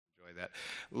bit.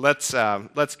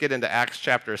 Let's get into Acts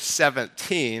chapter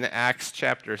 17. Acts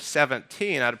chapter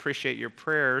 17. I'd appreciate your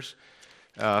prayers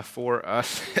for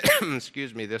us,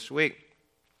 excuse me, this week.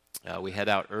 We head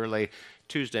out early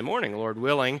Tuesday morning, Lord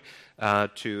willing,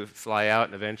 to fly out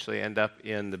and eventually end up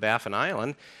in the Baffin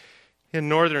Island in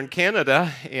northern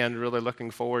Canada, and really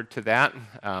looking forward to that.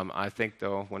 I think,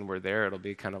 though, when we're there, it'll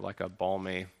be kind of like a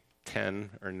balmy 10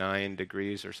 or 9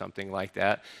 degrees or something like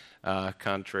that,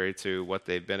 contrary to what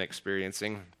they've been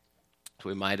experiencing.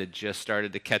 We might have just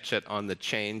started to catch it on the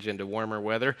change into warmer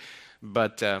weather.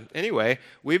 But anyway,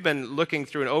 we've been looking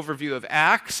through an overview of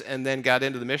Acts and then got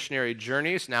into the missionary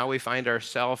journeys. Now we find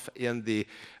ourselves in the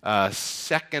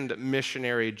second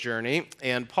missionary journey.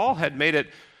 And Paul had made it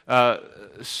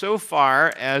so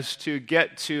far as to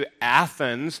get to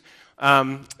Athens.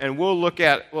 And we'll look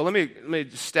at, well, let me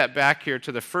step back here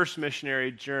to the first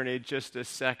missionary journey just a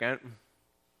second.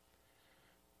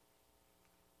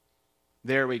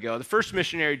 There we go. The first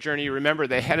missionary journey, you remember,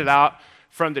 they headed out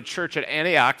from the church at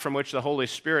Antioch, from which the Holy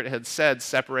Spirit had said,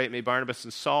 "Separate me, Barnabas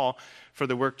and Saul, for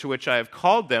the work to which I have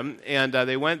called them." And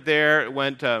they went there,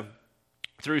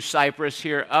 through Cyprus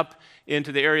here, up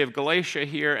into the area of Galatia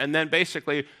here, and then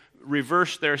basically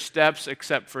reversed their steps,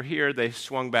 except for here, they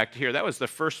swung back to here. That was the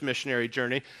first missionary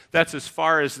journey. That's as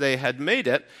far as they had made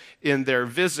it in their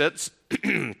visits.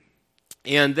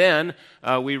 And then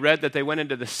we read that they went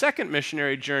into the second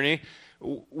missionary journey,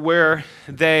 where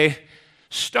they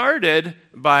started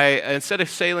by, instead of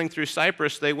sailing through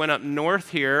Cyprus, they went up north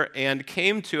here and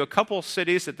came to a couple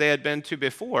cities that they had been to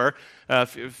before, a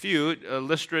few,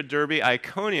 Lystra, Derbe,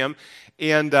 Iconium,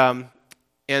 and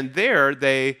there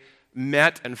they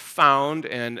met and found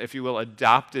and, if you will,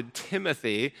 adopted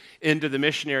Timothy into the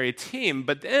missionary team.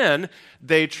 But then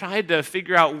they tried to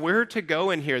figure out where to go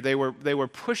in here. They were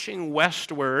pushing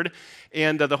westward,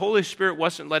 and the Holy Spirit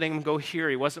wasn't letting them go here.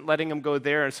 He wasn't letting them go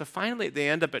there. And so finally they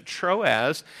end up at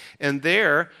Troas, and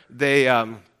there they,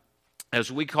 as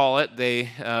we call it,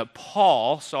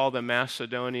 Paul saw the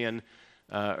Macedonian,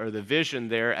 or the vision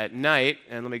there at night.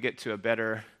 And let me get to a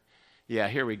better... Yeah,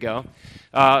 here we go.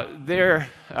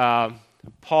 Paul,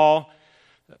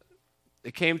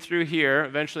 they came through here,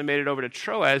 eventually made it over to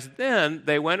Troas. Then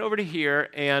they went over to here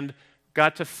and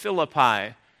got to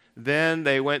Philippi. Then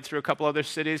they went through a couple other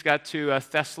cities, got to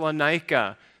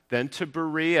Thessalonica, then to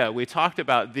Berea. We talked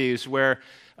about these, where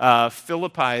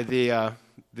Philippi,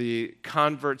 the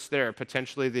converts there,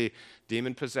 potentially the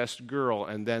demon-possessed girl,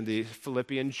 and then the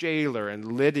Philippian jailer,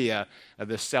 and Lydia,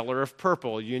 the seller of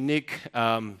purple, unique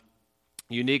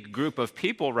group of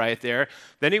people right there.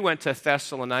 Then he went to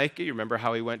Thessalonica. You remember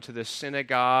how he went to the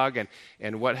synagogue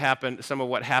and what happened, some of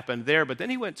what happened there. But then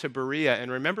he went to Berea, and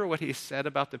remember what he said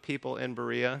about the people in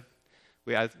Berea?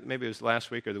 Maybe it was last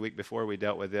week or the week before we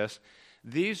dealt with this.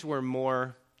 These were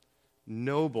more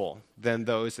noble than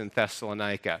those in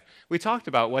Thessalonica. We talked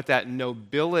about what that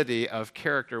nobility of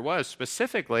character was.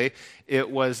 Specifically,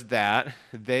 it was that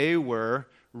they were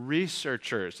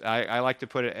researchers. I like to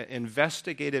put it,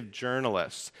 investigative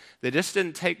journalists. They just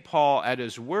didn't take Paul at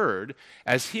his word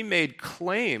as he made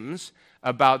claims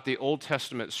about the Old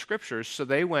Testament scriptures, so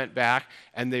they went back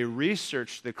and they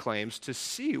researched the claims to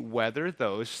see whether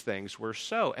those things were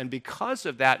so. And because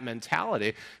of that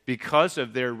mentality, because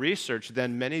of their research,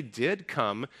 then many did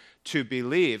come to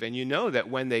believe. And you know that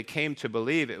when they came to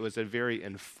believe, it was a very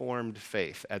informed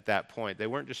faith at that point. They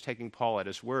weren't just taking Paul at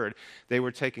his word, they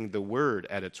were taking the word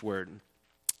at its word.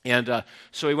 And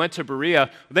so he went to Berea.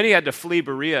 Then he had to flee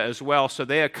Berea as well, so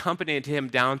they accompanied him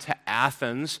down to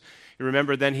Athens. You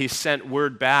remember, then he sent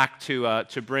word back to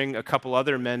bring a couple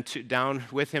other men down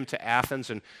with him to Athens.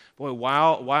 And boy,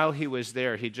 while he was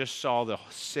there, he just saw the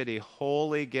city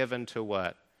wholly given to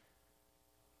what?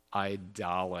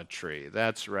 Idolatry.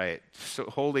 That's right. So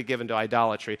wholly given to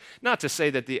idolatry. Not to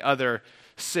say that the other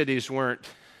cities weren't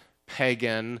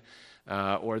pagan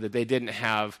or that they didn't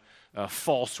have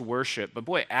false worship. But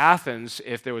boy, Athens,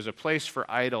 if there was a place for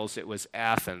idols, it was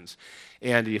Athens.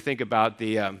 And you think about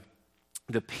the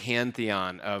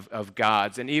pantheon of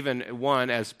gods, and even one,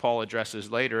 as Paul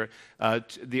addresses later,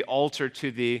 the altar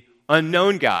to the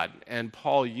unknown God. And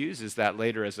Paul uses that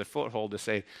later as a foothold to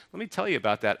say, let me tell you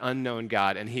about that unknown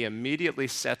God. And he immediately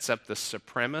sets up the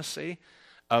supremacy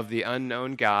of the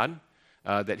unknown God,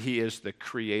 that he is the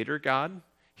creator God.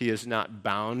 He is not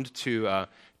bound to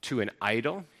an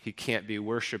idol. He can't be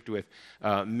worshipped with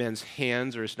men's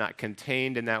hands, or is not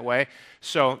contained in that way.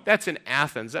 So that's in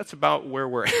Athens. That's about where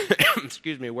we're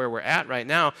where we're at right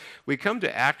now. We come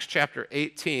to Acts chapter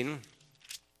 18.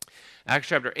 Acts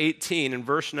chapter 18 and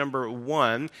verse number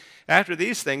 1. After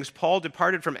these things, Paul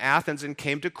departed from Athens and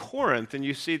came to Corinth. And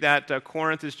you see that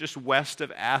Corinth is just west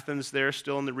of Athens there,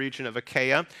 still in the region of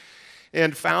Achaia.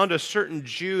 And found a certain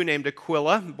Jew named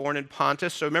Aquila, born in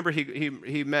Pontus. So remember,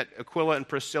 he met Aquila and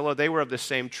Priscilla. They were of the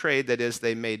same trade, that is,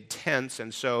 they made tents.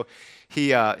 And so he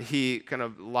kind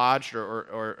of lodged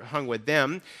or hung with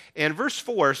them. And verse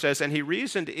 4 says, and he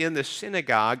reasoned in the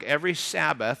synagogue every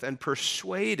Sabbath and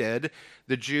persuaded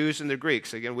the Jews and the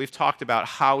Greeks. Again, we've talked about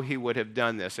how he would have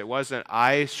done this. It wasn't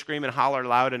I scream and holler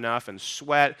loud enough and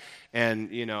sweat and,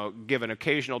 give an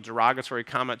occasional derogatory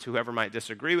comment to whoever might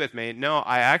disagree with me. No,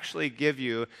 I actually give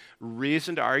you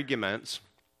reasoned arguments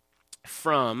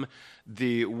from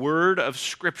the word of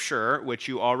Scripture, which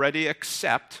you already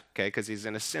accept, okay, because he's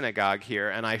in a synagogue here,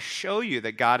 and I show you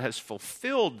that God has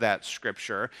fulfilled that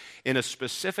Scripture in a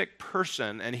specific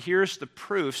person, and here's the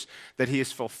proofs that he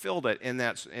has fulfilled it in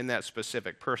that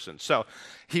specific person. So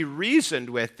he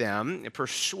reasoned with them,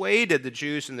 persuaded the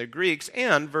Jews and the Greeks,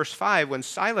 and verse 5, when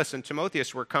Silas and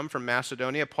Timotheus were come from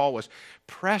Macedonia, Paul was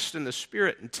pressed in the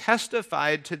Spirit and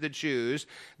testified to the Jews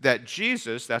that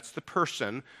Jesus, that's the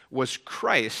person, was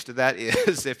Christ. That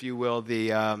is, if you will,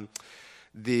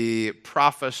 the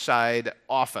prophesied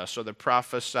office or the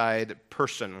prophesied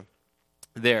person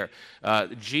there.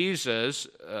 Jesus,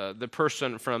 the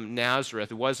person from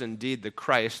Nazareth, was indeed the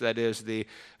Christ, that is, the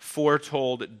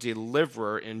foretold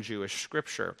deliverer in Jewish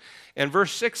Scripture. And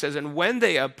verse 6 says, and when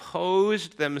they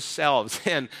opposed themselves,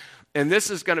 and this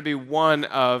is going to be one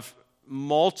of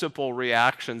multiple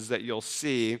reactions that you'll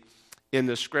see in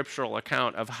the scriptural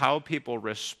account of how people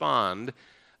respond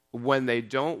when they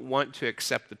don't want to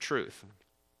accept the truth.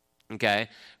 Okay,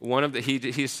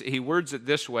 he words it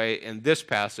this way in this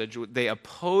passage: they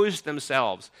opposed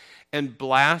themselves and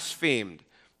blasphemed.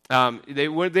 They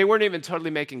weren't even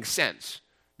totally making sense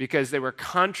because they were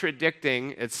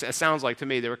contradicting. It sounds like to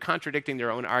me they were contradicting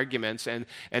their own arguments, and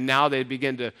now they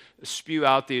begin to spew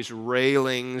out these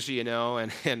railings,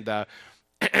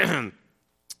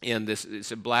 and this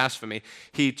is a blasphemy.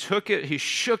 He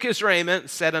shook his raiment,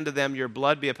 said unto them, your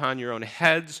blood be upon your own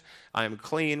heads. I am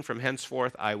clean. From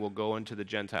henceforth I will go unto the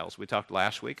Gentiles. We talked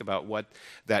last week about what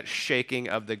that shaking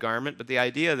of the garment, but the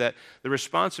idea that the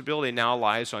responsibility now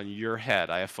lies on your head.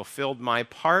 I have fulfilled my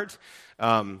part.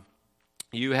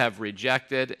 You have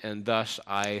rejected, and thus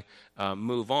I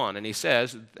move on. And he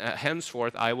says,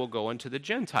 henceforth I will go unto the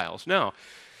Gentiles. Now,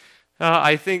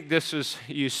 I think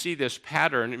you see this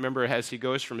pattern. Remember, as he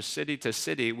goes from city to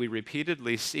city, we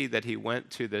repeatedly see that he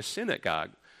went to the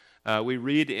synagogue. We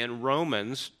read in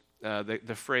Romans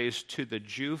the phrase, to the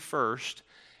Jew first,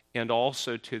 and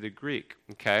also to the Greek,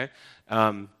 okay?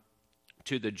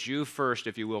 To the Jew first,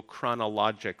 if you will,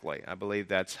 chronologically. I believe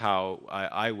that's how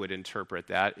I would interpret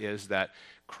that, is that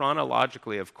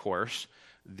chronologically, of course,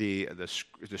 the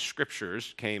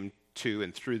Scriptures came to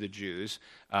and through the Jews.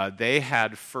 They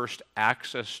had first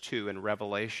access to and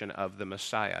revelation of the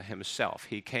Messiah himself.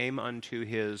 He came unto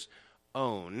his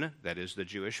own, that is the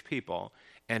Jewish people,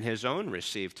 and his own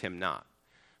received him not.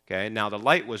 Okay, now the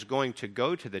light was going to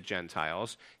go to the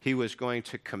Gentiles. He was going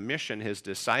to commission his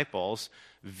disciples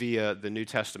via the New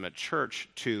Testament church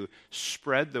to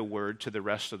spread the word to the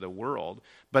rest of the world,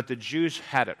 but the Jews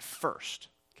had it first.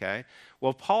 Okay?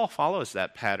 Well, Paul follows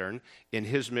that pattern in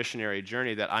his missionary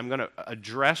journey, that I'm going to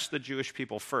address the Jewish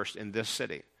people first in this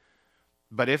city.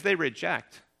 But if they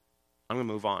reject, I'm going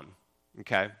to move on.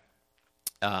 Okay?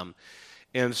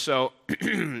 And so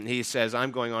he says,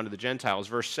 I'm going on to the Gentiles.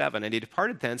 Verse 7, and he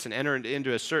departed thence and entered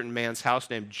into a certain man's house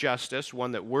named Justus,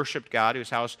 one that worshipped God, whose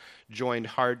house joined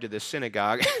hard to the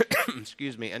synagogue.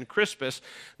 Excuse me. And Crispus,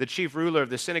 the chief ruler of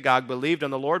the synagogue, believed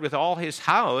on the Lord with all his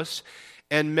house.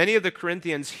 And many of the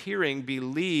Corinthians, hearing,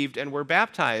 believed and were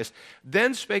baptized.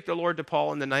 Then spake the Lord to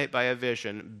Paul in the night by a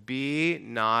vision, be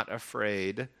not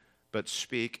afraid, but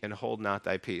speak and hold not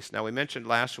thy peace. Now, we mentioned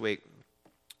last week,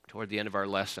 toward the end of our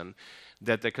lesson,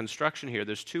 that the construction here,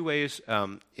 there's two ways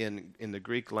in the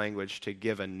Greek language to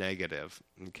give a negative,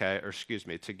 okay? Or excuse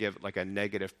me, to give like a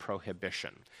negative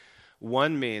prohibition.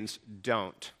 One means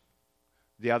don't.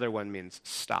 The other one means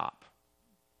stop,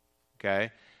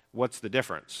 okay? What's the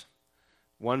difference?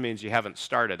 One means you haven't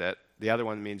started it. The other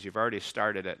one means you've already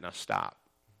started it, now stop.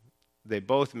 They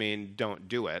both mean don't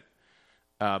do it,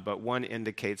 but one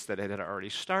indicates that it had already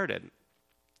started.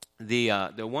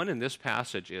 The one in this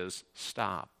passage is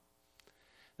stop.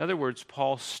 In other words,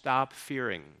 Paul, stop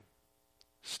fearing.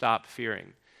 Stop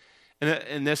fearing.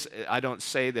 And this, I don't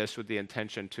say this with the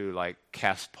intention to like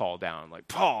cast Paul down. Like,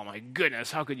 Paul, my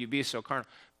goodness, how could you be so carnal?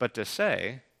 But to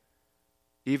say,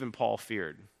 even Paul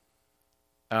feared.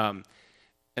 And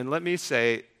let me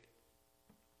say,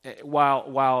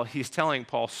 while he's telling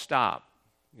Paul, stop,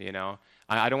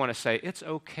 I don't want to say it's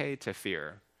okay to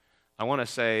fear. I want to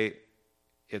say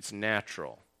it's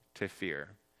natural to fear.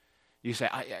 You say,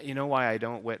 you know why I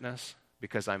don't witness?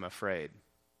 Because I'm afraid.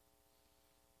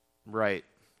 Right.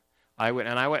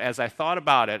 As I thought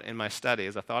about it in my study,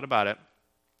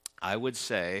 I would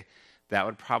say that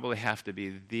would probably have to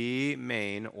be the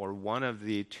main or one of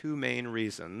the two main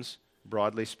reasons,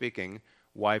 broadly speaking,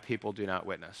 why people do not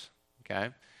witness. Okay?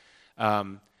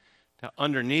 Now,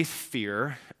 underneath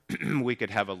fear, we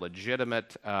could have a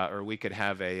legitimate, or we could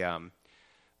have a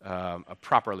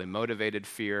properly motivated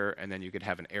fear, and then you could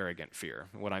have an arrogant fear.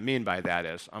 What I mean by that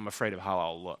is, I'm afraid of how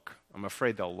I'll look. I'm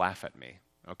afraid they'll laugh at me.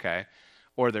 Okay?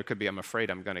 Or there could be, I'm afraid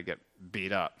I'm going to get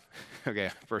beat up. Okay,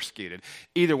 persecuted.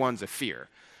 Either one's a fear.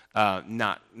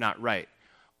 Not right.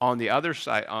 On the other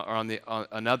side, or on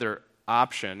another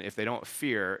option, if they don't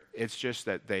fear, it's just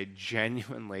that they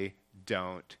genuinely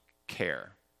don't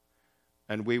care.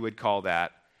 And we would call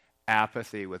that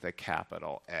apathy with a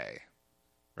capital A,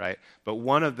 right? But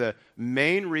one of the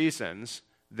main reasons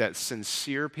that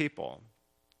sincere people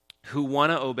who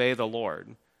want to obey the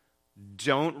Lord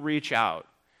don't reach out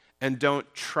and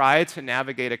don't try to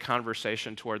navigate a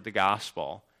conversation toward the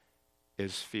gospel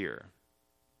is fear.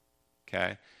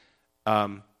 Okay?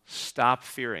 Stop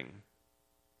fearing.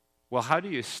 Well, how do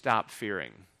you stop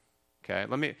fearing? Okay,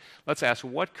 let's ask,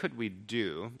 what could we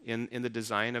do in the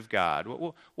design of God?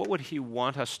 What would he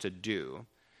want us to do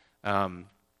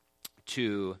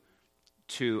to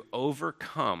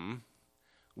overcome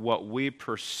what we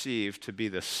perceive to be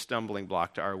the stumbling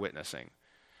block to our witnessing?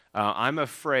 I'm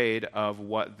afraid of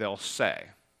what they'll say.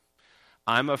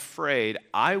 I'm afraid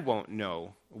I won't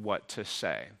know what to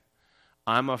say.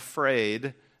 I'm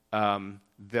afraid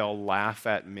they'll laugh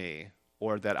at me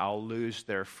or that I'll lose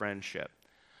their friendship.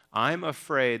 I'm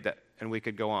afraid that, and we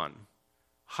could go on.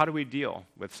 How do we deal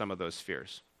with some of those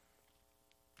fears?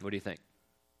 What do you think?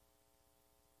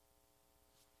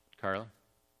 Carla?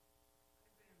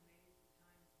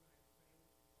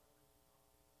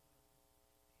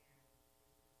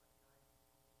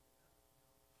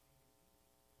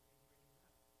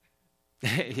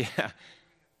 Yeah.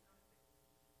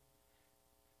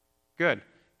 Good.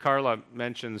 Carla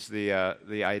mentions the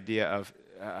idea of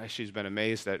she's been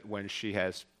amazed that when she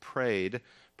has prayed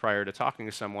prior to talking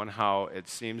to someone, how it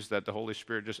seems that the Holy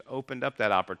Spirit just opened up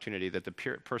that opportunity, that the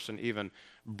person even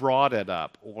brought it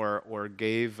up or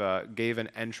gave an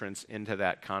entrance into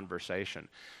that conversation.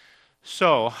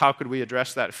 So how could we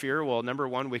address that fear? Well, number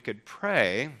one, we could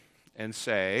pray and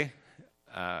say,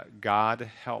 God,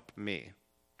 help me.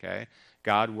 Okay?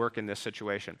 God, work in this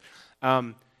situation.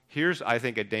 Here's, I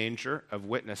think, a danger of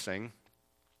witnessing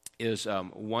is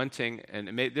wanting,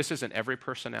 and this isn't every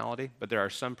personality, but there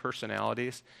are some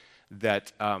personalities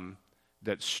that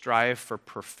strive for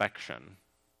perfection.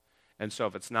 And so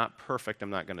if it's not perfect, I'm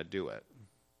not going to do it.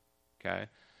 Okay?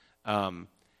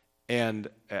 And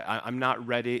I'm not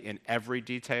ready in every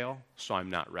detail, so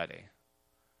I'm not ready.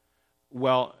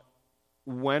 Well,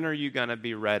 when are you going to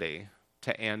be ready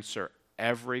to answer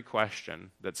every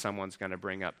question that someone's going to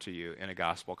bring up to you in a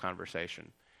gospel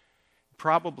conversation?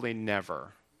 Probably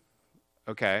never.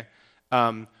 Okay?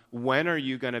 When are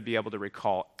you going to be able to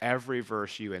recall every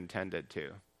verse you intended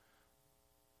to?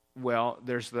 Well,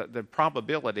 there's the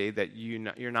probability that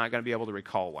you're not going to be able to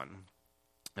recall one.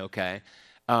 Okay?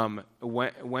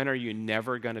 When are you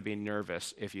never going to be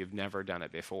nervous if you've never done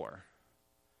it before?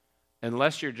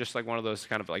 Unless you're just like one of those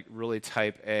kind of like really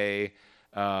type A,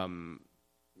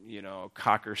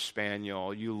 Cocker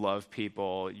Spaniel, you love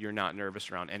people, you're not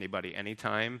nervous around anybody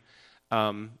anytime,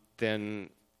 then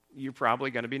you're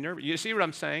probably going to be nervous. You see what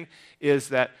I'm saying? Is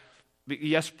that,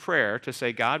 yes, prayer to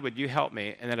say, God, would you help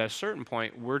me? And at a certain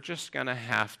point, we're just going to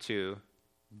have to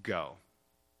go.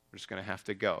 We're just going to have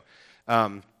to go.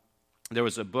 There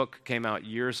was a book came out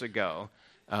years ago,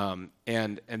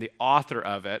 and the author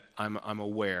of it, I'm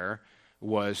aware,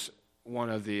 was one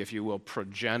of the, if you will,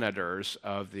 progenitors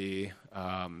of the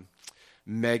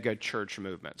mega church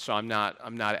movement. So I'm not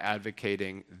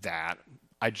advocating that.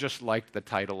 I just liked the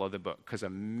title of the book because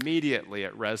immediately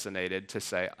it resonated to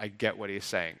say, I get what he's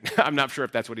saying. I'm not sure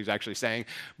if that's what he's actually saying,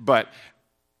 but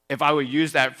if I would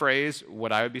use that phrase,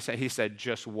 what I would be saying, he said,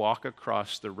 just walk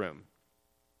across the room.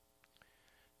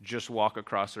 Just walk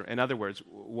across the room. In other words,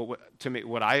 to me,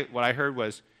 what I heard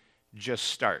was just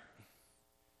start.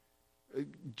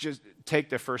 Just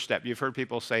take the first step. You've heard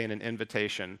people say in an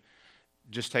invitation,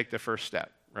 just take the first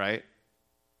step, right?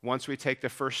 Once we take the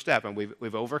first step and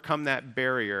we've overcome that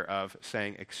barrier of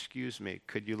saying, excuse me,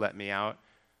 could you let me out?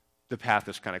 The path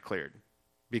is kind of cleared.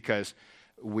 Because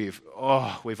we've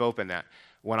opened that.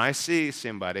 When I see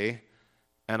somebody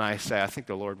and I say, I think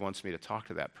the Lord wants me to talk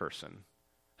to that person,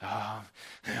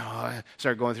 I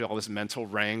start going through all this mental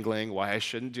wrangling, why I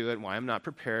shouldn't do it, why I'm not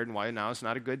prepared, and why now is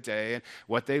not a good day, and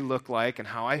what they look like, and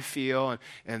how I feel,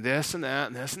 and this and that,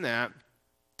 and this and that.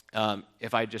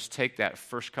 If I just take that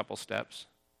first couple steps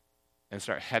and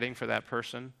start heading for that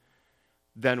person,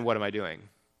 then what am I doing?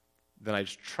 Then I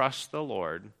just trust the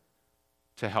Lord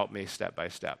to help me step by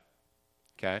step.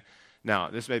 Okay? Now,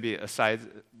 this may be a side,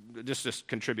 this just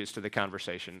contributes to the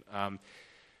conversation.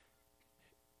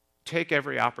 Take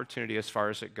every opportunity as far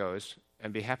as it goes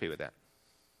and be happy with that.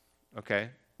 Okay?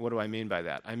 What do I mean by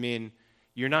that? I mean,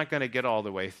 you're not going to get all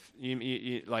the way,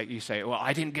 like you say, well,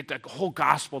 I didn't get the whole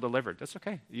gospel delivered. That's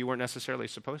okay. You weren't necessarily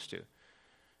supposed to.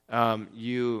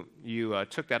 You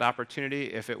took that opportunity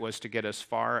if it was to get as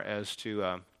far as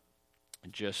to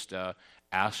just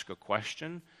ask a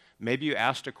question. Maybe you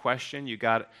asked a question, you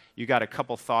got a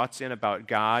couple thoughts in about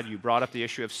God, you brought up the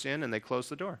issue of sin, and they closed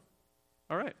the door.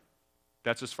 All right.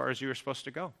 That's as far as you were supposed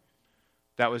to go.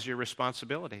 That was your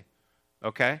responsibility.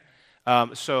 Okay?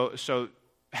 So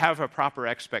have a proper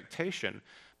expectation,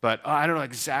 but I don't know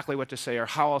exactly what to say or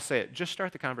how I'll say it. Just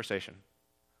start the conversation.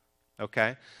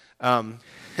 Okay?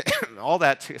 All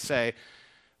that to say,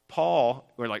 Paul,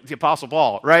 or like the Apostle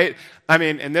Paul, right? I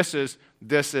mean, and this is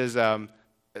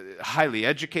highly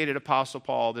educated Apostle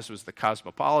Paul. This was the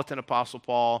cosmopolitan Apostle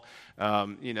Paul.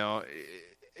 And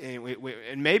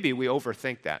maybe we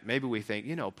overthink that. Maybe we think,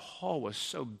 Paul was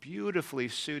so beautifully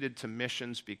suited to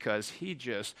missions because he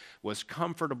just was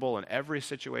comfortable in every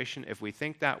situation. If we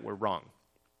think that, we're wrong.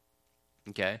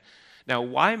 Okay? Now,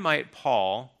 why might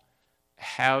Paul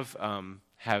have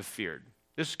feared?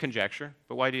 This is conjecture,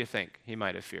 but why do you think he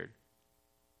might have feared?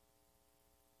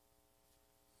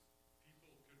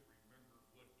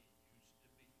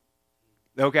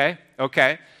 Okay.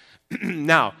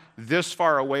 Now, this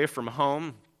far away from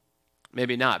home,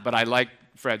 maybe not, but I like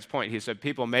Fred's point. He said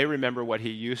people may remember what he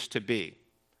used to be.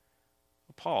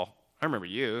 Well, Paul, I remember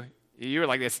you. You were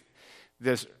like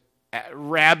this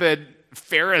rabid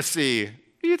Pharisee. What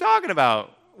are you talking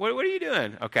about? What are you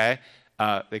doing? Okay.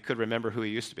 They could remember who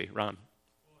he used to be. Ron.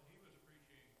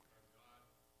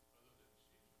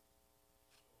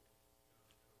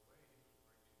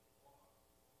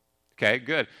 Okay,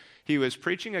 good. He was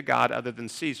preaching a God other than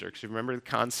Caesar, because you remember the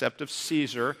concept of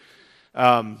Caesar,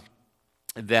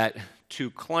 that to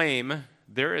claim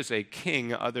there is a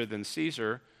king other than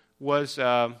Caesar was,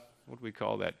 what do we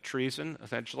call that, treason,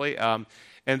 essentially.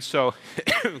 And so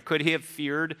could he have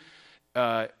feared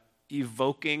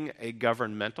evoking a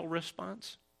governmental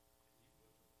response?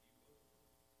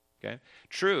 Okay.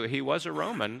 True, he was a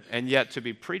Roman, and yet to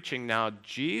be preaching now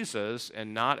Jesus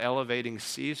and not elevating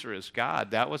Caesar as God,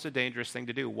 that was a dangerous thing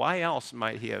to do. Why else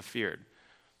might he have feared?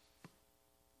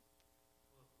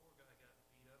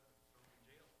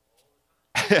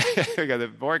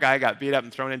 The poor guy got beat up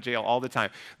and thrown in jail all the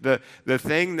time. The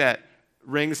thing that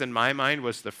rings in my mind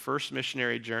was the first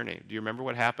missionary journey. Do you remember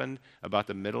what happened about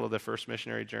the middle of the first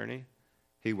missionary journey?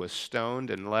 He was stoned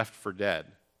and left for dead.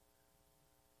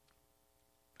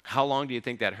 How long do you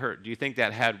think that hurt? Do you think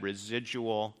that had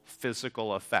residual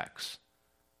physical effects?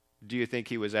 Do you think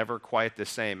he was ever quite the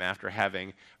same after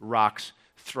having rocks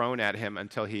thrown at him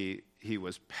until he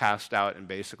was passed out and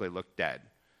basically looked dead?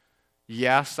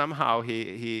 Yeah, somehow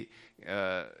he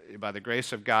by the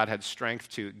grace of God, had strength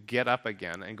to get up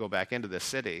again and go back into the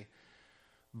city.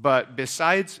 But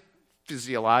besides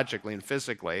physiologically and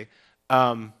physically,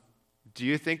 do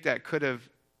you think that could have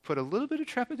put a little bit of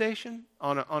trepidation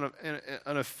on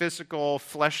a physical,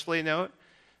 fleshly note?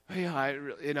 Yeah,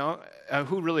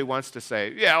 who really wants to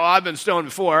say, yeah, well, I've been stoned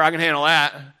before, I can handle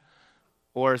that?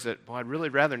 Or is it, well, I'd really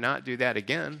rather not do that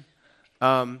again?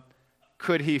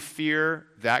 Could he fear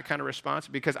that kind of response?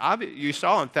 Because you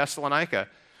saw in Thessalonica,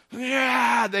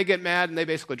 yeah, they get mad and they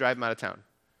basically drive him out of town.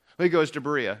 He goes to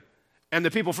Berea, and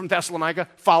the people from Thessalonica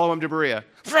follow him to Berea.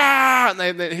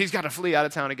 And he's got to flee out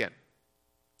of town again.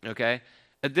 Okay?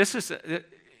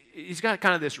 He's got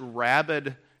kind of this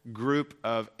rabid group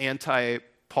of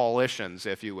anti-Paulicians,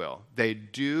 if you will. They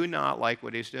do not like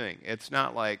what he's doing. It's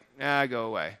not like, go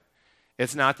away.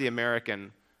 It's not the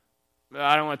American,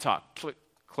 I don't want to talk,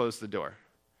 close the door.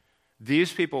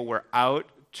 These people were out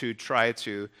to try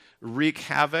to wreak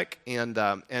havoc, and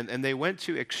they went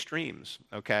to extremes,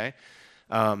 okay?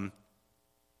 To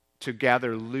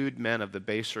gather lewd men of the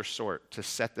baser sort, to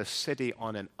set the city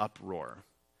on an uproar,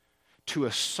 to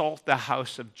assault the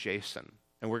house of Jason.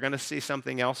 And we're going to see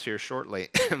something else here shortly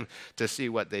to see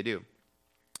what they do.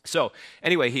 So,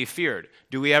 anyway, he feared.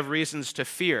 Do we have reasons to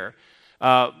fear?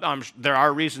 There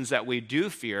are reasons that we do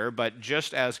fear, but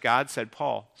just as God said,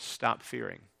 Paul, stop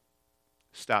fearing.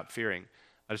 Stop fearing.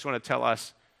 I just want to tell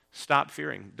us, stop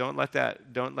fearing. Don't let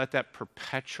that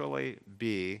perpetually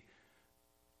be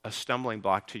a stumbling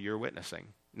block to your witnessing.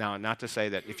 Now, not to say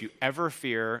that if you ever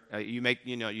fear,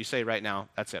 you say right now,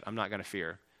 that's it, I'm not going to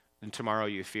fear. And tomorrow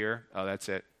you fear, oh, that's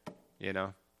it.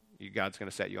 God's going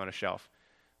to set you on a shelf.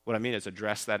 What I mean is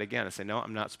address that again and say, no,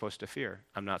 I'm not supposed to fear.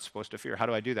 I'm not supposed to fear. How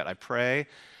do I do that? I pray.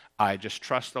 I just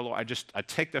trust the Lord. I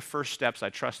take the first steps. I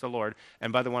trust the Lord.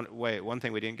 And by the way, one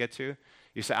thing we didn't get to,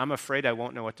 you say, I'm afraid I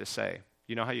won't know what to say.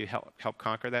 You know how you help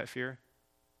conquer that fear?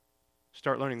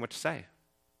 Start learning what to say.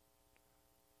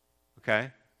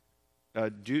 Okay?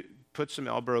 Put some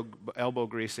elbow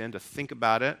grease in to think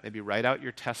about it. Maybe write out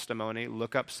your testimony.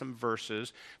 Look up some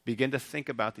verses. Begin to think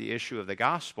about the issue of the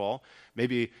gospel.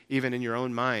 Maybe even in your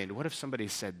own mind. What if somebody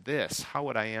said this? How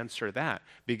would I answer that?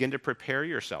 Begin to prepare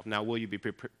yourself. Now, will you be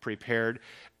prepared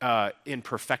in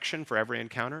perfection for every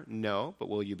encounter? No. But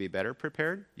will you be better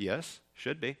prepared? Yes.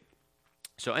 Should be.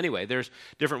 So anyway, there's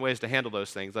different ways to handle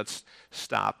those things. Let's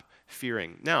stop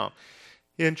fearing. Now,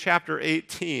 in chapter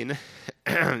 18,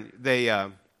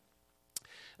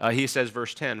 he says,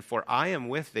 verse 10, for I am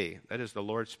with thee, that is the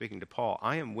Lord speaking to Paul,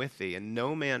 I am with thee, and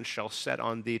no man shall set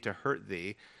on thee to hurt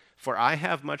thee, for I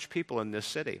have much people in this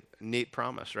city. Neat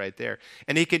promise right there.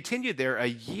 And he continued there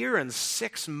 1 year and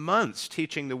 6 months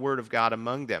teaching the word of God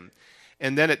among them.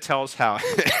 And then it tells how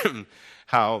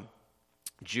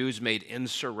Jews made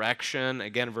insurrection,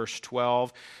 again, verse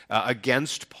 12,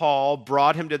 against Paul,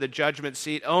 brought him to the judgment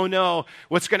seat. Oh no,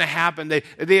 what's going to happen?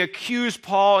 They accuse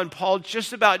Paul, and Paul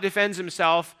just about defends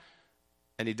himself,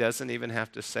 and he doesn't even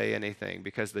have to say anything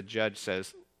because the judge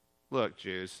says, look,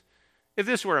 Jews, if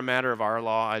this were a matter of our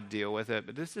law, I'd deal with it,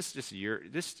 but this is just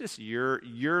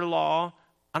your law.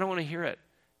 I don't want to hear it.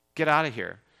 Get out of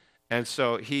here. And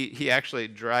so he actually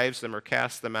drives them or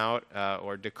casts them out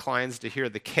or declines to hear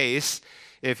the case,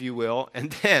 if you will.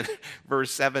 And then,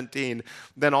 verse 17,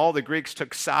 then all the Greeks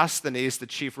took Sosthenes, the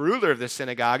chief ruler of the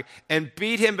synagogue, and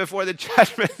beat him before the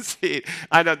judgment seat.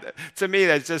 To me,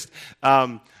 that's just,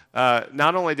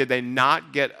 not only did they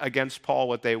not get against Paul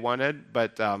what they wanted,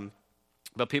 but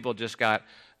people just got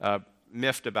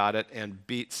miffed about it and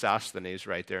beat Sosthenes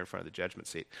right there in front of the judgment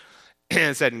seat.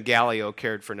 And said, and Gallio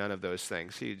cared for none of those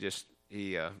things. He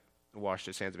washed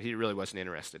his hands of it. He really wasn't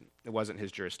interested. It wasn't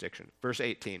his jurisdiction. Verse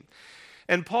 18.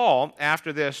 And Paul,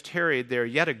 after this, tarried there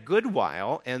yet a good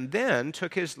while, and then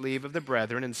took his leave of the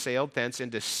brethren and sailed thence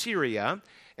into Syria,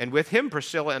 and with him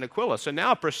Priscilla and Aquila. So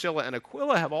now Priscilla and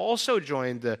Aquila have also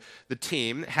joined the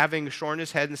team, having shorn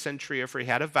his head in Cenchrea, for he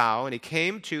had a vow, and he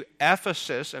came to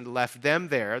Ephesus and left them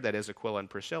there, that is Aquila and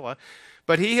Priscilla.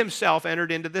 But he himself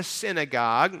entered into the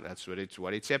synagogue, that's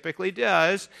what he typically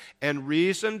does, and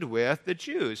reasoned with the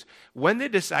Jews. When they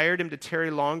desired him to tarry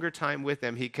longer time with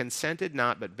them, he consented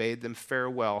not, but bade them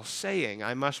farewell, saying,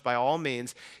 I must by all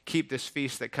means keep this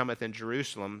feast that cometh in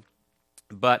Jerusalem,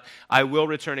 but I will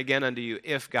return again unto you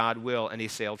if God will. And he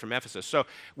sailed from Ephesus. So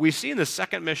we see in the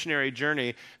second missionary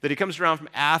journey that he comes around from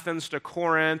Athens to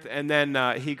Corinth, and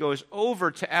then he goes over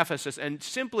to Ephesus and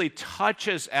simply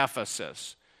touches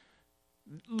Ephesus.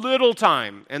 Little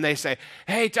time. And they say,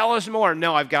 hey, tell us more.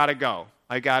 No, I've got to go.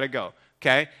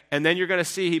 Okay? And then you're going to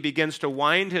see he begins to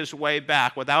wind his way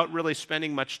back without really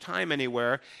spending much time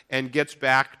anywhere and gets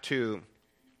back to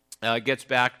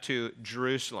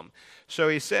Jerusalem. So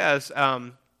he says,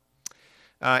 and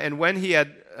when he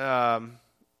had,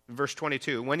 verse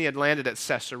 22, when he had landed at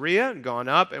Caesarea and gone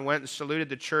up and went and saluted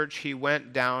the church, he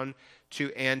went down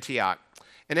to Antioch.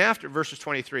 And after, verses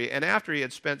 23, and after he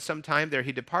had spent some time there,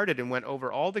 he departed and went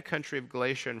over all the country of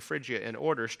Galatia and Phrygia in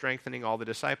order, strengthening all the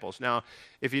disciples. Now,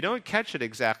 if you don't catch it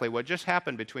exactly, what just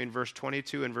happened between verse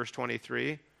 22 and verse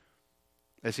 23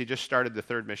 is he just started the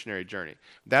third missionary journey.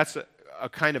 That's a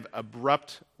kind of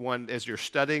abrupt one as you're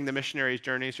studying the missionary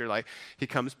journeys. You're like, he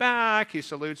comes back, he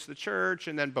salutes the church,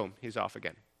 and then boom, he's off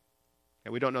again.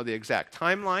 And we don't know the exact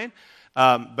timeline,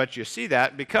 but you see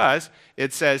that because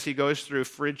it says he goes through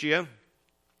Phrygia,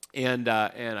 and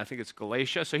I think it's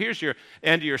Galatia. So here's your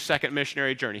end of your second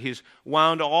missionary journey. He's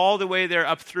wound all the way there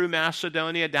up through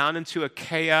Macedonia, down into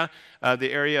Achaia,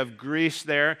 the area of Greece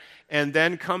there, and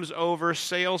then comes over,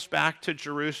 sails back to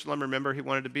Jerusalem. Remember, he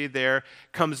wanted to be there.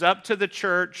 Comes up to the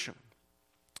church,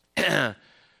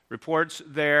 reports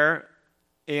there,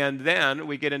 and then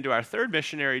we get into our third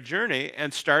missionary journey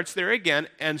and starts there again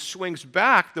and swings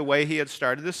back the way he had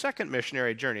started the second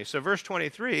missionary journey. So verse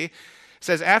 23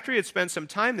 says, after he had spent some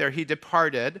time there, he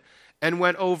departed and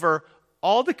went over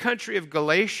all the country of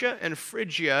Galatia and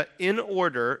Phrygia in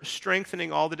order,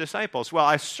 strengthening all the disciples. Well,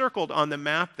 I circled on the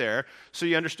map there so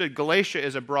you understood Galatia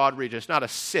is a broad region. It's not a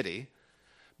city,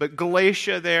 but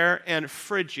Galatia there and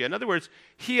Phrygia. In other words,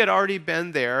 he had already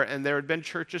been there, and there had been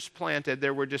churches planted.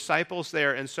 There were disciples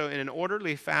there, and so in an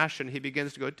orderly fashion, he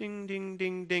begins to go ding, ding,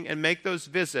 ding, ding, and make those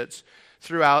visits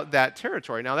throughout that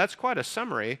territory. Now, that's quite a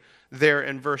summary there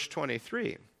in verse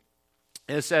 23.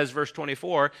 And it says, verse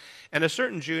 24, and a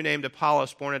certain Jew named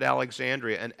Apollos, born at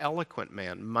Alexandria, an eloquent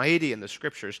man, mighty in the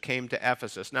Scriptures, came to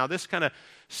Ephesus. Now, this kind of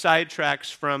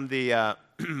sidetracks from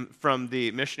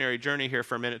the missionary journey here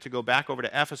for a minute to go back over to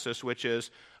Ephesus, which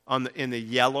is in the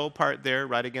yellow part there,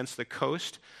 right against the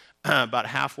coast, about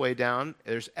halfway down.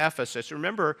 There's Ephesus.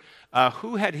 Remember,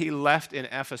 who had he left in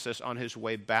Ephesus on his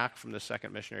way back from the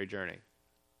second missionary journey?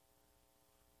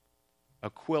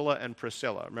 Aquila and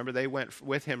Priscilla. Remember, they went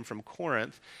with him from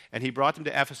Corinth, and he brought them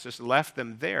to Ephesus, left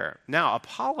them there. Now,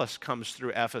 Apollos comes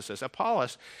through Ephesus.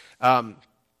 Apollos,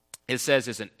 it says,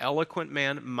 is an eloquent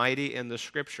man, mighty in the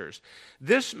Scriptures.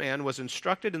 This man was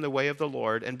instructed in the way of the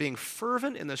Lord, and being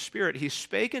fervent in the Spirit, he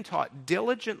spake and taught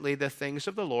diligently the things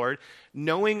of the Lord,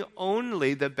 knowing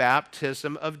only the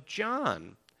baptism of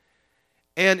John.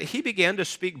 And he began to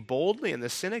speak boldly in the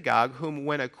synagogue, whom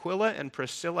when Aquila and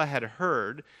Priscilla had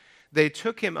heard, they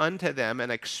took him unto them and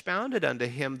expounded unto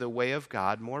him the way of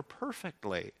God more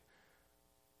perfectly.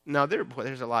 Now,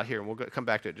 there's a lot here, and we'll come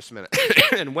back to it in just a minute.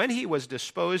 And when he was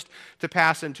disposed to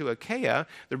pass into Achaia,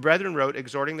 the brethren wrote,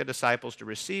 exhorting the disciples to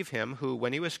receive him, who,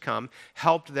 when he was come,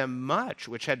 helped them much,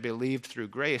 which had believed through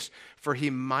grace. For he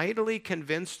mightily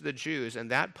convinced the Jews,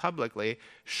 and that publicly,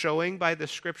 showing by the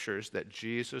Scriptures that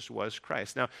Jesus was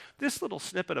Christ. Now, this little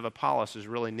snippet of Apollos is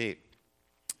really neat.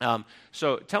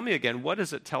 So tell me again, what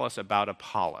does it tell us about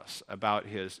Apollos, about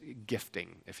his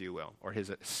gifting, if you will, or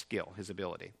his skill, his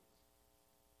ability?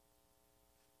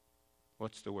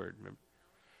 What's the word? Remember?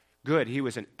 Good. He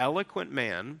was an eloquent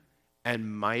man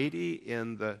and mighty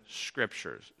in the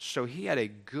Scriptures. So he had a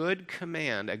good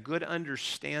command, a good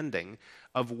understanding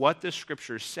of what the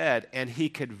Scriptures said, and he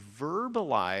could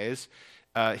verbalize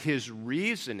his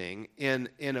reasoning in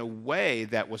a way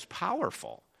that was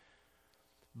powerful.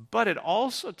 But it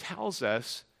also tells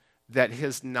us that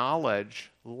his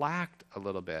knowledge lacked a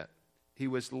little bit. He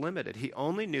was limited. He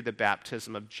only knew the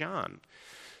baptism of John.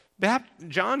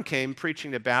 John came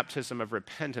preaching the baptism of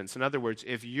repentance. In other words,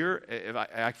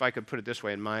 if I could put it this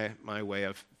way in my way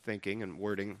of thinking and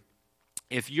wording,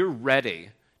 if you're ready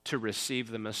to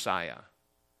receive the Messiah,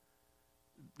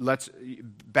 let's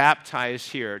baptize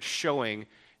here, showing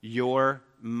your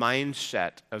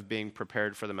mindset of being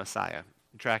prepared for the Messiah.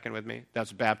 You tracking with me?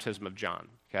 That's baptism of John,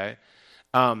 okay?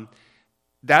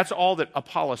 That's all that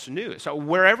Apollos knew. So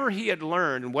wherever he had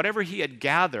learned, whatever he had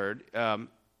gathered,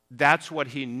 that's what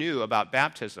he knew about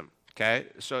baptism, okay?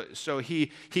 So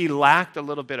he lacked a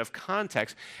little bit of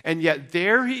context, and yet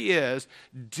there he is,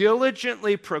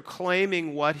 diligently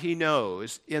proclaiming what he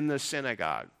knows in the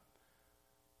synagogue.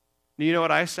 You know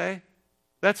what I say?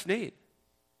 That's neat.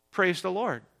 Praise the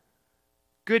Lord.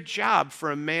 Good job for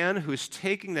a man who's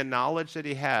taking the knowledge that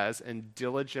he has and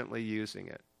diligently using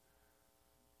it.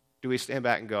 Do we stand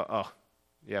back and go, oh,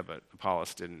 yeah, but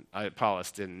Apollos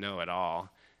didn't know it all.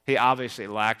 He obviously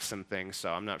lacked some things, so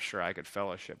I'm not sure I could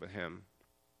fellowship with him,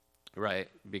 right?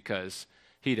 Because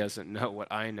he doesn't know what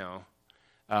I know.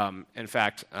 In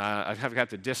fact, I've got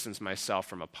to distance myself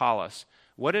from Apollos.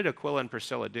 What did Aquila and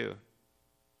Priscilla do?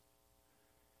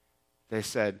 They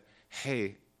said,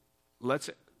 hey, let's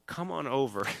come on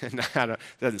over. It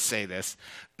doesn't say this.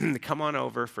 Come on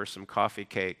over for some coffee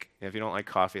cake. If you don't like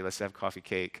coffee, let's have coffee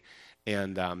cake.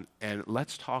 And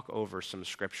let's talk over some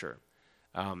Scripture.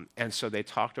 And so they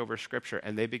talked over Scripture,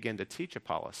 and they began to teach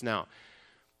Apollos. Now,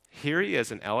 here he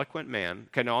is, an eloquent man.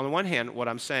 Okay, now on the one hand, what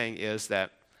I'm saying is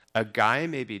that a guy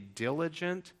may be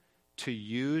diligent to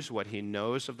use what he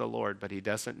knows of the Lord, but he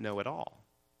doesn't know it all.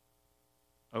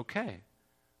 Okay.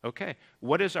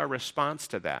 What is our response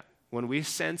to that? When we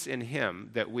sense in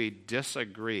him that we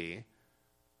disagree,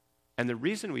 and the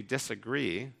reason we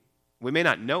disagree, we may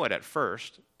not know it at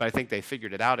first, but I think they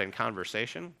figured it out in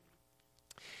conversation,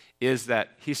 is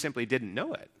that he simply didn't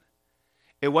know it.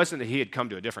 It wasn't that he had come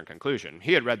to a different conclusion.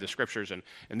 He had read the Scriptures, and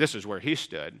this is where he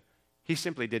stood. He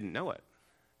simply didn't know it,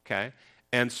 okay?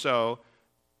 And so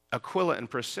Aquila and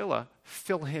Priscilla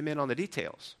fill him in on the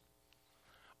details.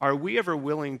 Are we ever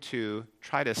willing to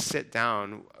try to sit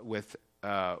down with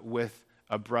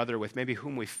a brother with maybe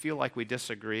whom we feel like we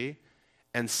disagree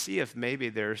and see if maybe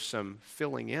there's some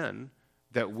filling in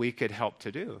that we could help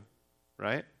to do,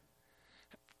 right?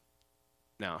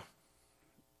 Now,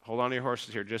 hold on to your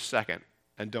horses here just a second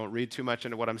and don't read too much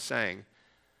into what I'm saying.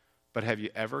 But have you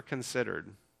ever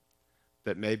considered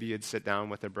that maybe you'd sit down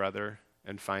with a brother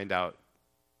and find out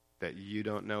that you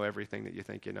don't know everything that you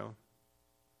think you know?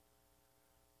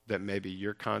 That maybe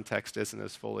your context isn't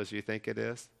as full as you think it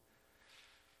is?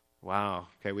 Wow.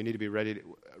 Okay, we need to be ready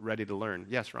to learn.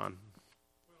 Yes, Ron.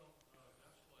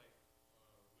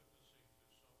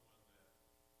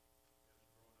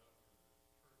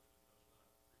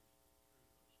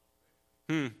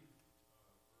 Hmm.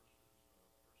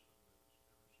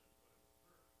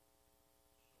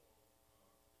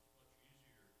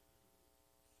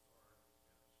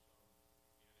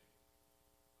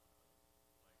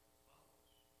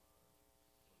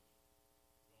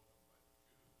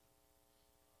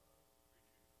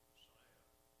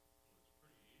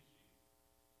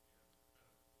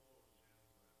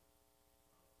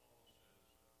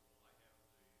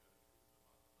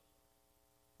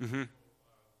 Mm-hmm.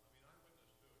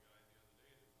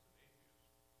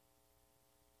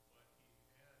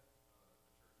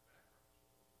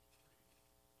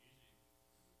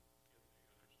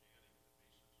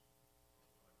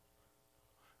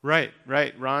 Right,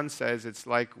 right. Ron says it's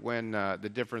like when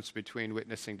the difference between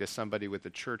witnessing to somebody with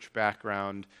a church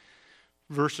background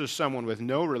versus someone with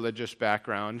no religious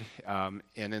background. And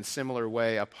in similar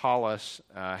way, Apollos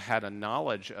had a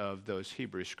knowledge of those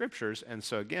Hebrew scriptures. And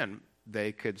so again,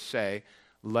 they could say,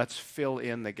 let's fill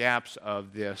in the gaps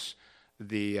of this,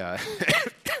 the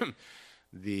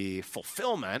the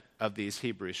fulfillment of these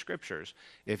Hebrew scriptures.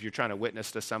 If you're trying to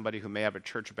witness to somebody who may have a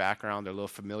church background, they're a little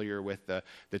familiar with the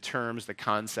terms, the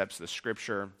concepts, the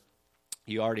scripture,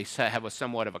 you already have a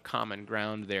somewhat of a common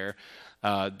ground there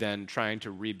than trying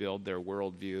to rebuild their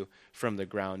worldview from the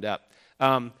ground up.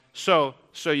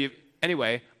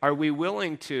 Anyway, are we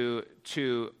willing to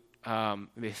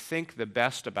think the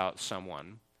best about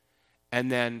someone and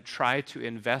then try to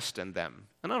invest in them?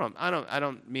 And I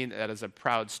don't mean that as a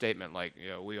proud statement, like, you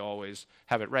know, we always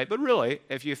have it right. But really,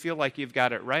 if you feel like you've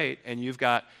got it right, and you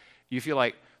feel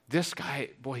like this guy,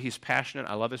 boy, he's passionate.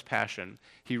 I love his passion.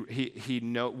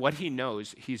 What he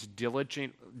knows, he's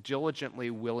diligently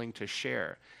willing to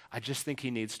share. I just think he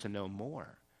needs to know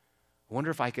more. I wonder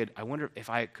if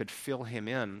I could fill him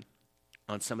in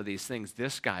on some of these things.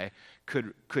 This guy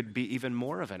could be even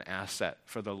more of an asset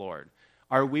for the Lord.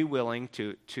 Are we willing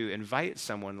to invite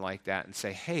someone like that and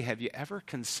say, hey, have you ever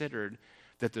considered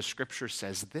that the scripture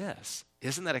says this?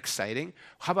 Isn't that exciting?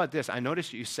 How about this? I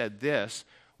noticed you said this.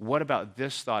 What about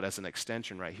this thought as an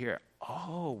extension right here?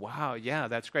 Oh, wow, yeah,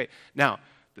 that's great. Now,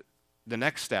 the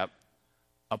next step,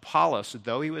 Apollos,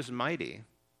 though he was mighty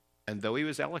and though he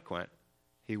was eloquent,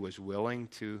 he was willing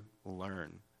to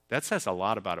learn. That says a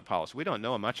lot about Apollos. We don't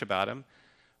know much about him,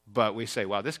 but we say,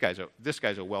 wow, this guy's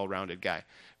a well-rounded guy.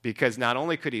 Because not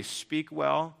only could he speak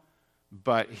well,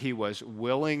 but he was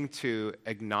willing to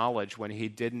acknowledge when he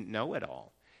didn't know it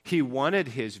all. He wanted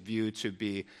his view to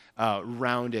be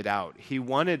rounded out. He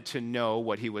wanted to know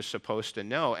what he was supposed to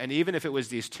know. And even if it was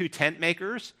these two tent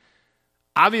makers,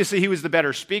 obviously he was the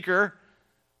better speaker,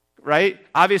 right?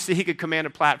 Obviously he could command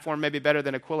a platform maybe better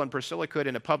than Aquila and Priscilla could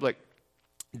in a public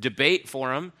debate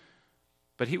forum.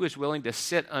 But he was willing to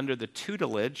sit under the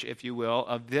tutelage, if you will,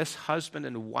 of this husband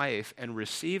and wife and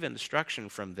receive instruction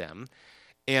from them,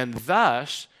 and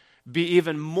thus be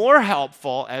even more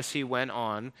helpful as he went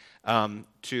on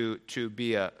to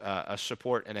be a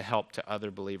support and a help to other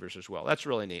believers as well. That's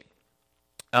really neat.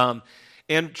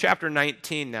 In chapter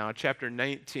 19 now,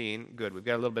 good, we've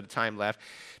got a little bit of time left.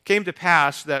 Came to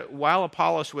pass that while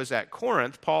Apollos was at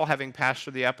Corinth, Paul, having passed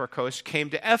through the upper coast, came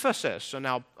to Ephesus. So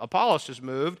now Apollos has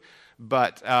moved,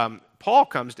 but Paul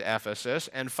comes to Ephesus,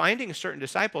 and finding certain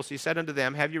disciples, he said unto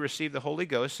them, have you received the Holy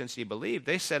Ghost since ye believed?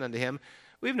 They said unto him,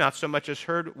 we have not so much as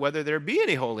heard whether there be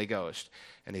any Holy Ghost.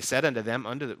 And he said unto them,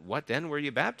 what then were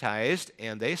you baptized?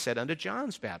 And they said, unto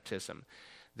John's baptism.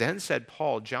 Then said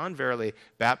Paul, John verily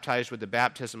baptized with the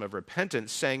baptism of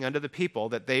repentance, saying unto the people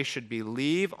that they should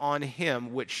believe on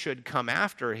him which should come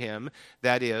after him,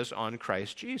 that is, on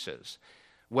Christ Jesus.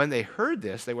 When they heard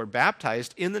this, they were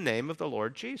baptized in the name of the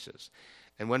Lord Jesus.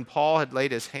 And when Paul had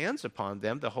laid his hands upon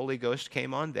them, the Holy Ghost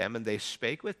came on them, and they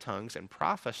spake with tongues and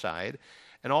prophesied,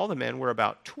 and all the men were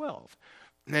about 12.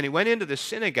 And then he went into the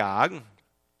synagogue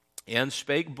and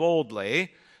spake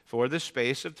boldly for the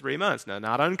space of 3 months. Now,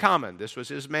 not uncommon. This was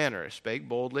his manner. Spake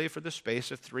boldly for the space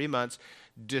of 3 months,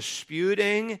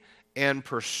 disputing and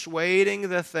persuading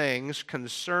the things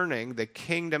concerning the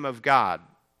kingdom of God.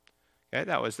 Okay,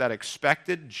 that was that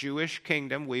expected Jewish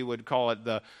kingdom. We would call it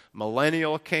the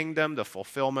millennial kingdom, the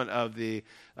fulfillment of the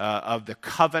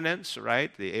covenants,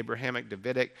 right? The Abrahamic,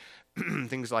 Davidic,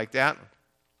 things like that.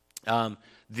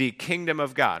 The kingdom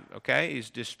of God, okay? He's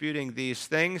disputing these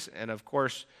things, and of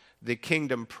course, the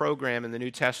kingdom program in the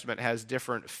New Testament has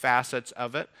different facets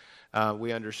of it.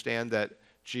 We understand that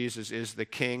Jesus is the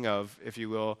king of, if you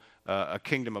will, a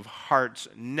kingdom of hearts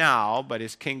now, but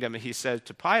his kingdom, he said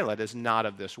to Pilate, is not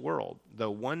of this world,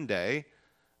 though one day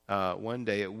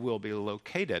it will be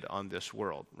located on this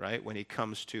world, right? When he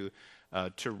comes to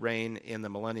reign in the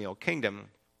millennial kingdom,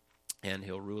 and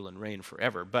he'll rule and reign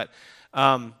forever. But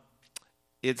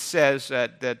it says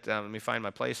that let me find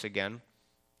my place again.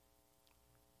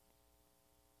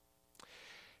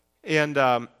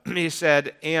 And he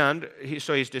said,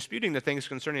 so he's disputing the things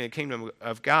concerning the kingdom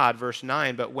of God, verse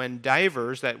 9, but when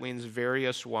divers, that means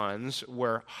various ones,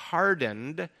 were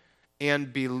hardened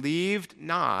and believed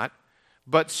not,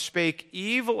 but spake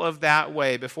evil of that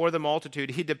way before the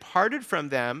multitude, he departed from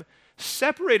them,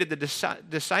 separated the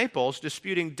disciples,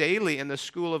 disputing daily in the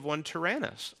school of one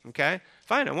Tyrannus. Okay?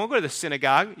 Fine, I won't go to the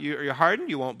synagogue. You're hardened,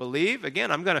 you won't believe.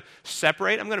 Again, I'm going to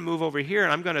separate. I'm going to move over here,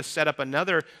 and I'm going to set up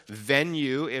another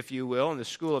venue, if you will, in the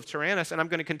school of Tyrannus, and I'm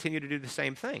going to continue to do the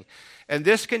same thing. And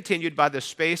this continued by the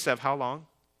space of how long?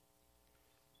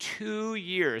 2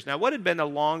 years. Now, what had been the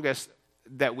longest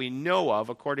that we know of,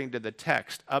 according to the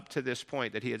text, up to this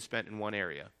point that he had spent in one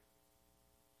area?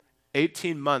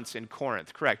 18 months in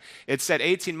Corinth, correct. It said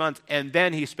 18 months, and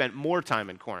then he spent more time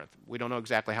in Corinth. We don't know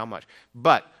exactly how much.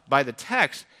 But by the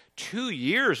text, 2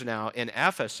 years now in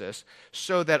Ephesus,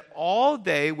 so that all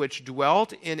they which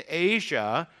dwelt in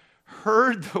Asia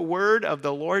heard the word of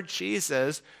the Lord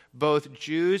Jesus, both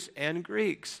Jews and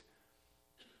Greeks.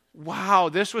 Wow,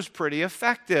 this was pretty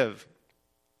effective.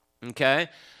 Okay?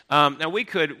 Now, we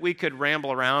could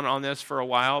ramble around on this for a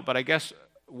while, but I guess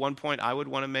one point I would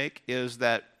want to make is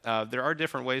that there are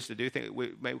different ways to do things.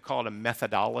 We may call it a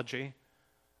methodology.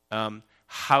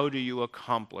 How do you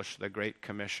accomplish the Great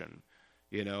Commission?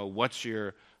 You know, what's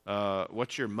your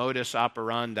modus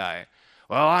operandi?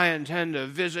 Well, I intend to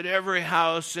visit every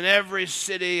house in every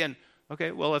city. And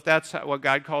okay, well, if that's what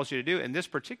God calls you to do, in this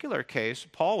particular case,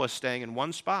 Paul was staying in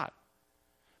one spot.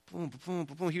 Boom, boom,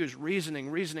 boom, boom. He was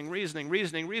reasoning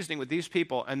with these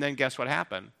people, and then guess what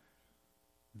happened?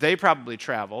 They probably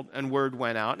traveled, and word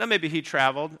went out. Now, maybe he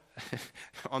traveled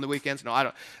on the weekends. No, I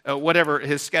don't. Whatever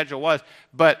his schedule was.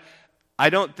 But I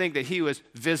don't think that he was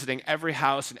visiting every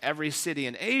house in every city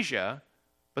in Asia,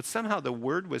 but somehow the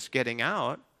word was getting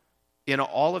out in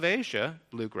all of Asia,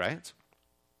 Luke writes.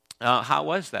 How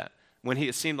was that? When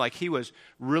it seemed like he was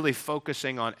really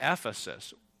focusing on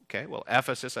Ephesus. Okay, well,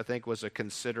 Ephesus, I think, was a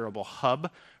considerable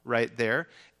hub right there,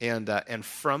 and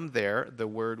from there, the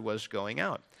word was going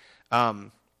out.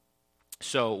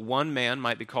 So one man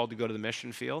might be called to go to the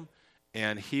mission field,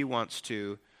 and he wants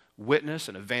to witness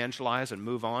and evangelize and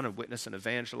move on and witness and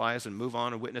evangelize and move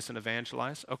on and witness and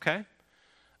evangelize. Okay.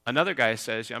 Another guy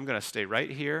says, I'm going to stay right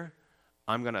here.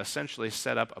 I'm going to essentially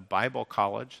set up a Bible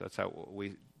college. That's how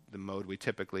the mode we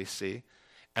typically see.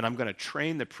 And I'm going to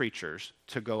train the preachers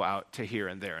to go out to here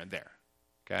and there and there.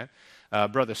 Okay.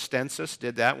 Brother Stensis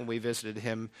did that when we visited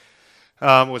him.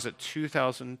 Was it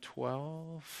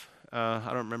 2012? I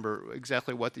don't remember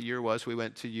exactly what the year was. We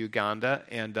went to Uganda,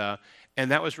 and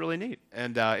that was really neat.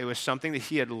 And it was something that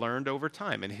he had learned over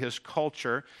time in his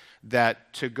culture,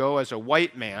 that to go as a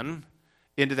white man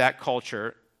into that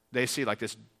culture, they see like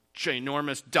this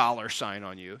ginormous dollar sign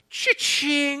on you.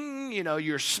 Cha-ching! You know,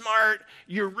 you're smart,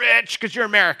 you're rich, because you're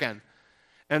American.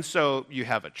 And so you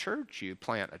have a church, you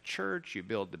plant a church, you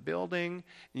build the building,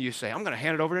 and you say, I'm going to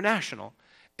hand it over to National.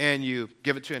 And you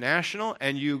give it to a National,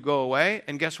 and you go away,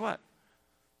 and guess what?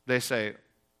 They say,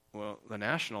 well, the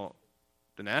National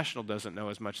doesn't know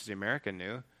as much as the American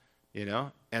knew, you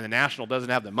know, and the National doesn't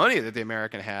have the money that the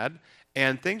American had,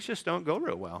 and things just don't go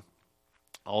real well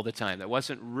all the time. That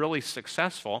wasn't really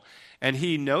successful, and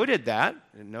he noticed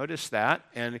that,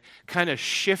 and kind of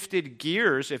shifted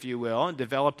gears, if you will, and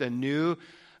developed a new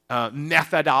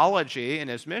methodology in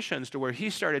his missions to where he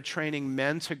started training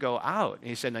men to go out. And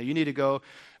he said, now you need to go,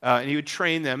 and he would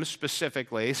train them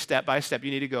specifically, step by step.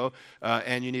 You need to go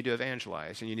and you need to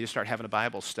evangelize, and you need to start having a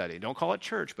Bible study. Don't call it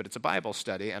church, but it's a Bible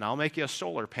study, and I'll make you a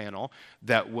solar panel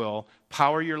that will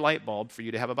power your light bulb for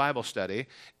you to have a Bible study,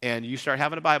 and you start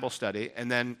having a Bible study, and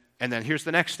then here's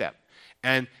the next step.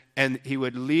 And he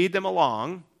would lead them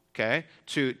along, okay,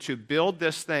 to build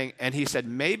this thing, and he said,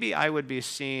 maybe I would be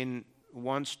seen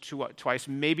once, twice,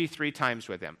 maybe 3 times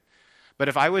with him. But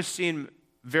if I was seen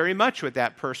very much with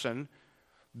that person,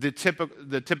 the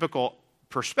typical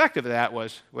perspective of that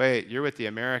was, wait, you're with the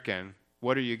American.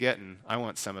 What are you getting? I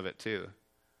want some of it too.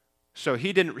 So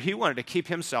he wanted to keep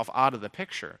himself out of the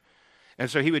picture.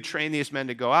 And so he would train these men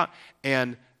to go out,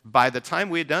 and by the time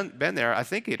we had been there, I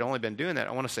think he'd only been doing that,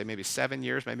 I want to say maybe 7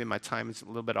 years, maybe my time is a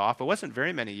little bit off. It wasn't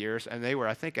very many years, and they were,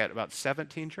 I think, at about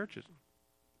 17 churches.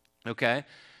 Okay?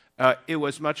 It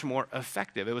was much more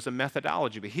effective. It was a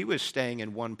methodology, but he was staying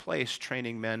in one place,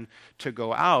 training men to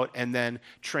go out, and then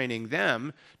training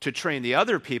them to train the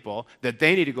other people that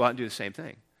they need to go out and do the same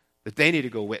thing, that they need to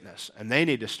go witness, and they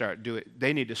need to start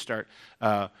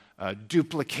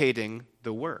duplicating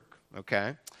the work.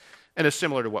 Okay, and it's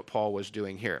similar to what Paul was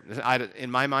doing here. In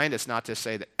my mind, it's not to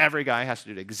say that every guy has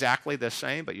to do exactly the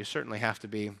same, but you certainly have to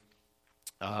be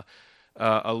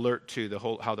alert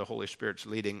to how the Holy Spirit's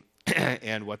leading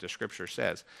and what the Scripture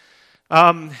says.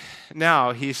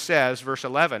 Now, he says, verse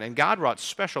 11, and God wrought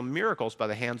special miracles by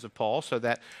the hands of Paul, so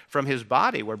that from his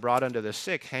body were brought unto the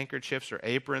sick handkerchiefs or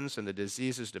aprons, and the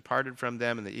diseases departed from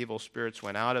them, and the evil spirits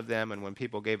went out of them, and when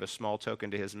people gave a small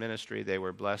token to his ministry, they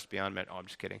were blessed beyond measure. Oh, I'm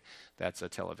just kidding. That's a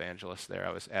televangelist there.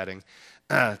 I was adding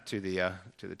to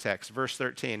the text. Verse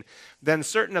 13, then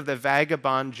certain of the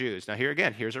vagabond Jews. Now, here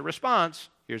again, here's a response.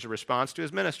 Here's a response to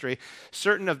his ministry.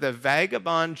 Certain of the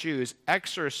vagabond Jews,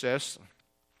 exorcists,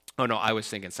 oh no, I was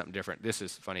thinking something different. This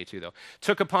is funny too, though.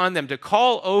 Took upon them to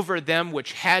call over them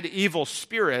which had evil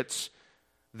spirits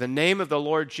the name of the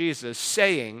Lord Jesus,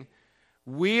 saying,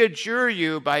 we adjure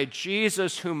you by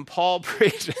Jesus whom Paul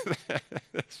preached.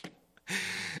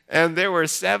 And there were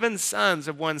 7 sons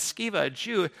of one Sceva, a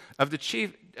Jew, of the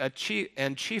chief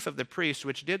of the priests,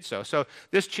 which did so. So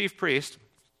this chief priest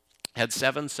had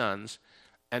 7 sons,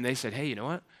 and they said, hey, you know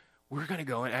what? We're going to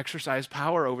go and exercise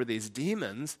power over these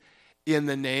demons in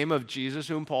the name of Jesus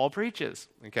whom Paul preaches,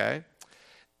 okay?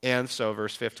 And so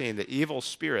verse 15, the evil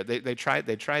spirit, they tried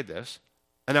this.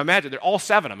 And now imagine, all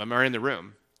 7 of them are in the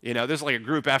room. You know, this is like a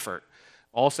group effort,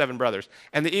 all 7 brothers.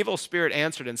 And the evil spirit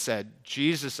answered and said,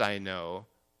 Jesus I know,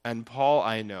 and Paul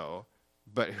I know,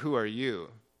 but who are you?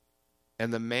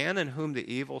 And the man in whom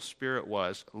the evil spirit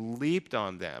was leaped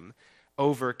on them,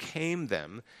 overcame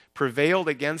them, prevailed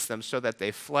against them, so that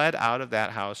they fled out of that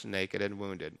house naked and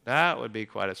wounded. That would be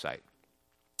quite a sight.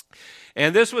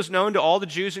 And this was known to all the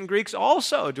Jews and Greeks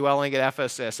also dwelling at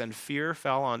Ephesus, and fear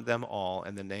fell on them all,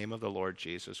 and the name of the Lord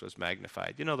Jesus was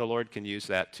magnified. You know, the Lord can use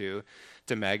that too,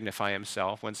 to magnify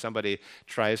himself. When somebody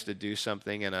tries to do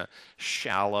something in a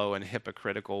shallow and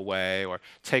hypocritical way, or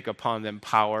take upon them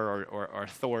power or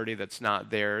authority that's not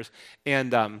theirs.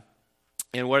 And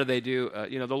what do they do?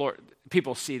 The Lord,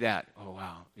 people see that. Oh,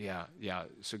 wow, yeah.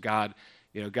 So God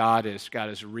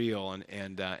is real,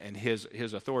 and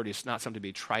his authority is not something to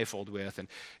be trifled with. And,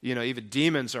 even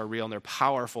demons are real and they're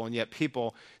powerful, and yet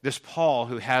this Paul,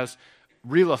 who has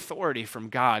real authority from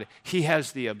God, he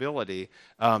has the ability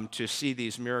to see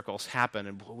these miracles happen,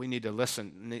 and we need to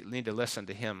listen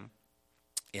to him.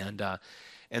 And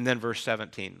then verse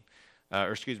 17.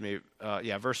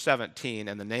 Verse 17,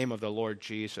 and the name of the Lord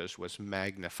Jesus was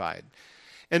magnified.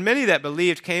 And many that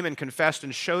believed came and confessed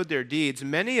and showed their deeds.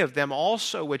 Many of them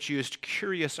also which used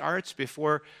curious arts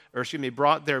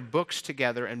brought their books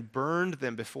together and burned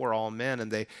them before all men. And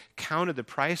they counted the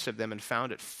price of them and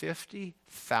found it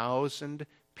 50,000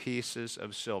 pieces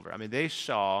of silver. I mean, they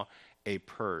saw a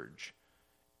purge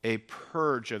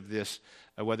of this,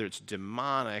 whether it's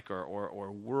demonic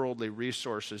or worldly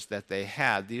resources that they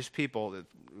had. These people,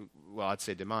 I'd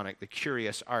say demonic, the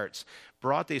curious arts,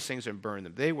 brought these things and burned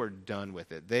them. They were done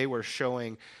with it. They were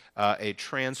showing a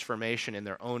transformation in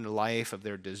their own life, of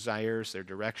their desires, their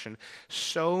direction.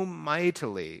 So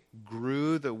mightily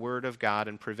grew the word of God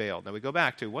and prevailed. Now we go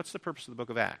back to, what's the purpose of the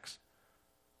book of Acts?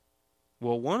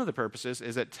 Well, one of the purposes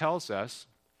is it tells us,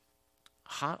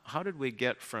 how did we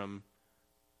get from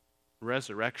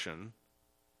resurrection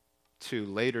to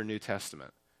later New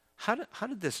Testament? How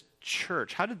did this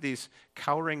church, how did these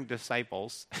cowering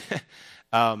disciples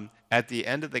at the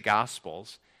end of the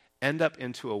Gospels end up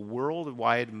into a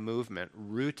worldwide movement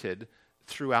rooted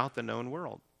throughout the known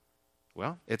world?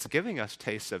 Well, it's giving us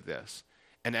tastes of this.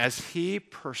 And as he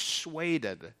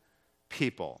persuaded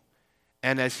people,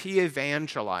 and as he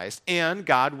evangelized, and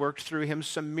God worked through him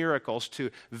some miracles to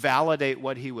validate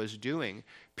what he was doing,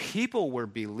 people were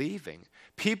believing.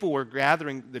 People were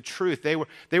gathering the truth. They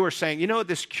were saying,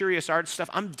 this curious art stuff,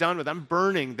 I'm done with it. I'm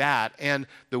burning that. And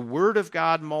the word of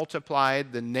God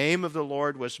multiplied. The name of the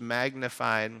Lord was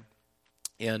magnified.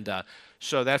 And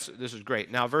so this is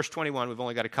great. Now, verse 21, we've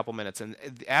only got a couple minutes. And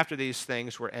after these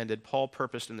things were ended, Paul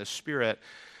purposed in the Spirit,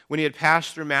 when he had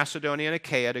passed through Macedonia and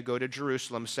Achaia, to go to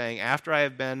Jerusalem, saying, after I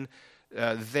have been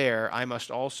there, I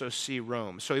must also see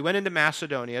Rome. So he went into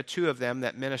Macedonia, 2 of them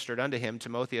that ministered unto him,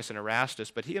 Timotheus and Erastus,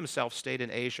 but he himself stayed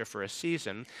in Asia for a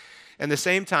season. And the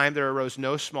same time, there arose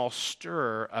no small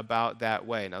stir about that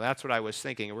way. Now, that's what I was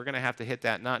thinking. We're going to have to hit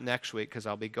that not next week because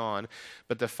I'll be gone,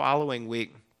 but the following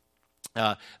week.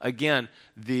 Again,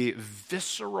 the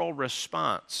visceral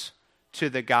response to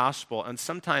the gospel and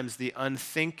sometimes the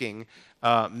unthinking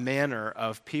manner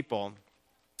of people.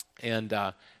 And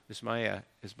is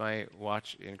my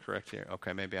watch incorrect here?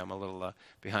 Okay, maybe I'm a little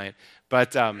behind.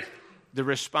 But the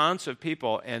response of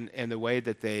people and the way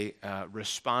that they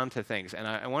respond to things. And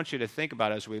I want you to think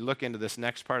about, as we look into this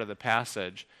next part of the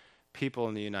passage, people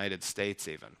in the United States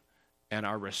even, and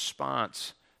our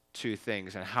response to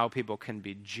things and how people can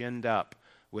be ginned up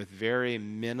with very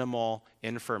minimal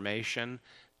information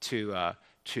to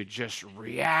just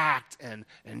react and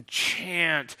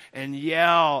chant and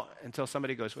yell until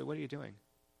somebody goes, wait, what are you doing?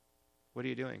 What are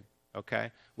you doing?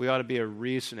 Okay? We ought to be a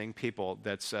reasoning people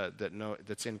that's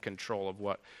in control of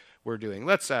what we're doing.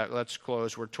 Let's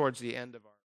close. We're towards the end of our